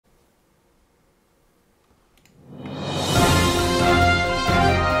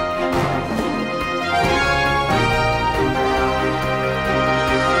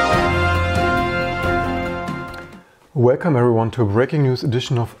Welcome everyone to a breaking news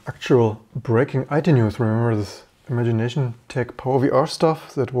edition of actual breaking IT news. Remember this Imagination Tech PowerVR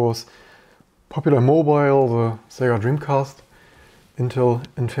stuff that was popular mobile, the Sega Dreamcast, Intel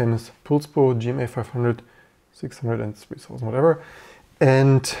infamous Pulsebo, GMA 500, 600 and 3000 whatever,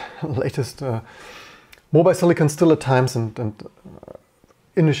 and latest mobile silicon still at times and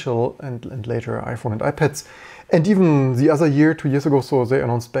initial and later iPhone and iPads. And even the other year, 2 years ago, so they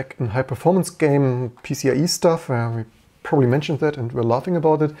announced back in high performance game PCIe stuff. We probably mentioned that and we're laughing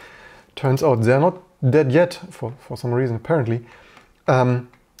about it. Turns out they're not dead yet for some reason apparently.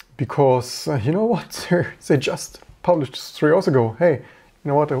 Because you know what, they just published 3 hours ago. Hey, you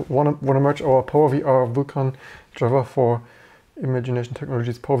know what, I want to merge our PowerVR Vulkan driver for Imagination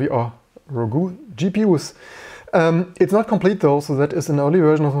Technologies PowerVR Rogu GPUs. It's not complete though, so that is an early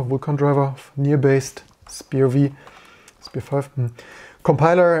version of a Vulkan driver, near-based Spear 5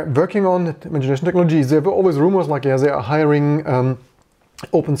 compiler working on Imagination Technologies. There were always rumors like, yeah, they are hiring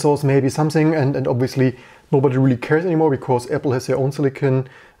open source, maybe something, and obviously nobody really cares anymore because Apple has their own silicon,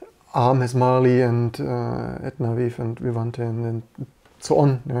 ARM has Mali and Etnaviv and Vivante and so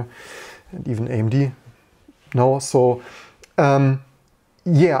on, yeah, and even AMD now. So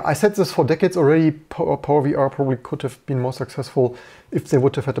yeah, I said this for decades already. PowerVR probably could have been more successful if they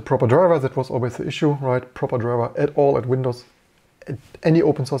would have had a proper driver. That was always the issue, right? Proper driver at all, at Windows, at any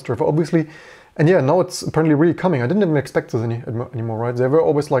open source driver, obviously. And yeah, now it's apparently really coming. I didn't even expect this anymore, right? They were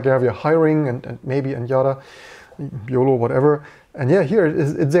always like, yeah, we're hiring and maybe and yada, YOLO, whatever. And yeah, here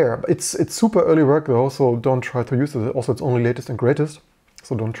it's there. It's super early work though, so don't try to use it. Also, it's only latest and greatest.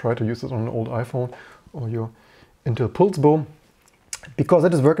 So don't try to use it on an old iPhone or your Intel Pulsebo, because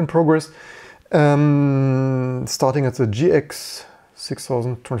that is work in progress. Starting at the GX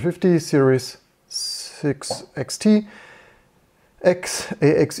 6250 Series 6 XT, X,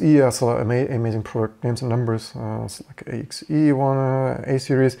 AXE, so amazing product names and numbers, it's like AXE one, A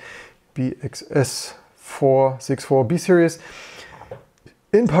series, BXS 464 B series.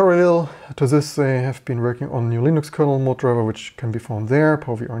 In parallel to this, they have been working on new Linux kernel mode driver, which can be found there,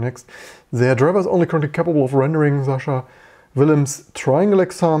 PowerVR Next. Their driver is only currently capable of rendering Sasha Willem's triangle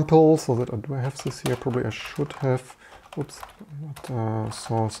example, so that do I have this here? Probably I should have. Oops, not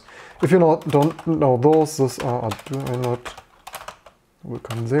source. If you don't know those are do I not? Will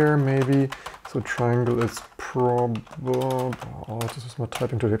come there maybe. So triangle is probably. Oh, this is not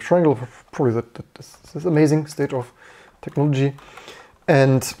typing today. Triangle probably that is amazing state of technology,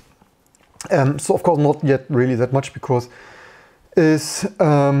 and so of course not yet really that much because is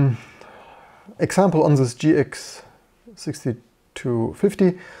example on this GX 6250.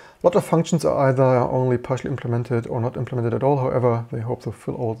 A lot of functions are either only partially implemented or not implemented at all. However, they hope to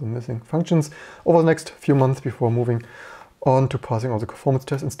fill all the missing functions over the next few months before moving on to passing all the performance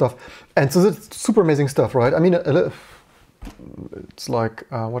tests and stuff. And so that's super amazing stuff, right? I mean, it's like,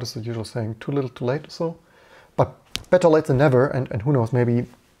 what is the usual saying? Too little, too late or so? But better late than never. And who knows, maybe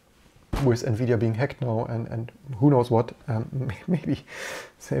with NVIDIA being hacked now and who knows what, maybe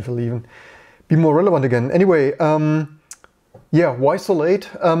they will even be more relevant again. Anyway, yeah, why so late?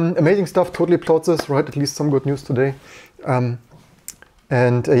 Amazing stuff, totally applauds this, right? At least some good news today.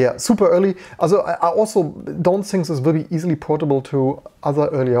 Yeah, super early. Also, I also don't think this will be easily portable to other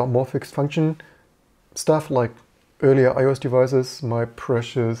earlier, more fixed function stuff like earlier iOS devices. My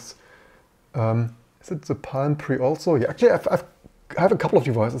precious, is it the Palm Pre also? Yeah, actually, I have a couple of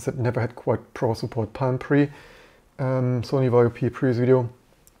devices that never had quite proper support. Palm Pre, Sony Vaio P previous video,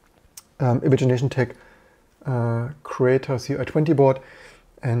 Imagination Tech Creator CI20 board,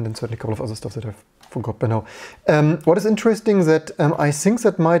 and then certainly a couple of other stuff that I've forgot by now. What is interesting that I think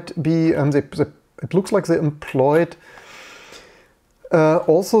that might be, it looks like they employed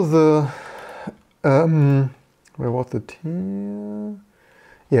also the, where was it here?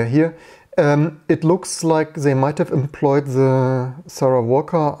 Yeah, here. It looks like they might have employed the Sarah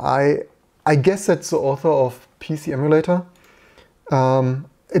Walker. I guess that's the author of PC Emulator.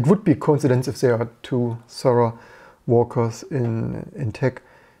 It would be a coincidence if there are 2 Sarah Walkers in tech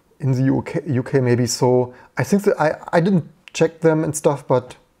in the UK maybe. So I think that I didn't check them and stuff,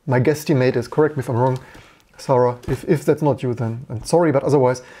 but my guesstimate is, correct me if I'm wrong, Sarah. If that's not you, then I'm sorry, but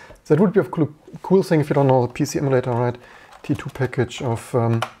otherwise that would be a cool thing if you don't know the PC Emulator, right? T2 package of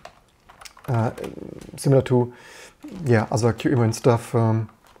similar to other QEMU and stuff,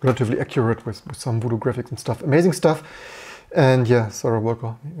 relatively accurate with some voodoo graphics and stuff. Amazing stuff. And yeah, Sarah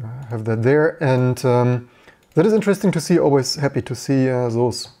Walker, have that there. And that is interesting to see, always happy to see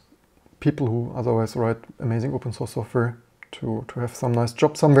those people who otherwise write amazing open source software to have some nice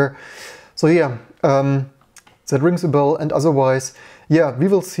job somewhere. So yeah, that rings a bell. And otherwise, yeah, we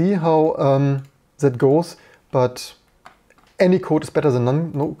will see how that goes. But any code is better than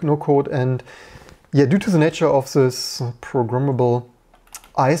no code. And yeah, due to the nature of this programmable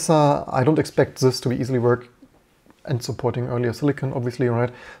ISA, I don't expect this to be easily work and supporting earlier silicon, obviously,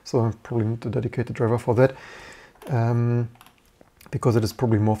 right? So I probably need a dedicated driver for that, because it is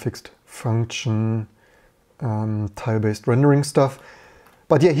probably more fixed function, tile-based rendering stuff.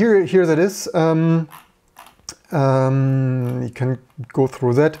 But yeah, here that is. You can go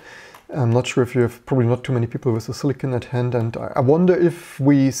through that. I'm not sure if you have probably not too many people with the silicon at hand, and I wonder if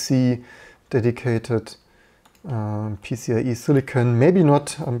we see dedicated PCIe silicon. Maybe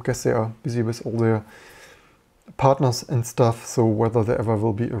not. I guess they are busy with all their partners and stuff, so whether there ever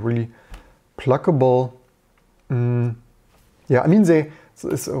will be a really pluggable. Yeah, I mean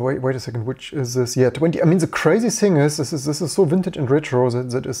wait a second, which is this? Yeah, 20. I mean, the crazy thing is this is so vintage and retro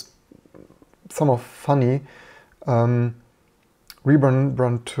that is somehow funny.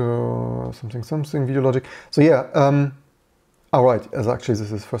 Rerun to something video logic. So yeah, all right. As actually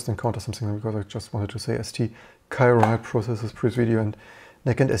this is first encounter something, because I just wanted to say ST Kyrite processors, previous video, and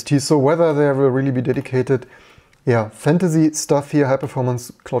NEC and ST. So whether there will really be dedicated, yeah, fantasy stuff here, high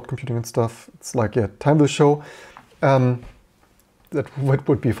performance cloud computing and stuff. It's like, yeah, time will show. That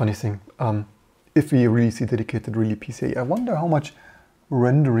would be a funny thing. If we really see dedicated, really PCIe. I wonder how much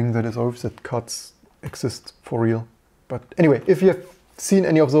rendering that is, or if that cards exist for real. But anyway, if you have seen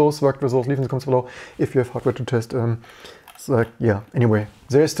any of those, worked with those, leave in the comments below. If you have hardware to test, it's like, yeah, anyway,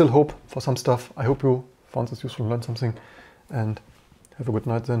 there is still hope for some stuff. I hope you found this useful and learned something, and have a good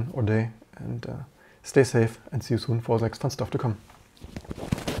night then, or day, and stay safe, and see you soon for the next fun stuff to come.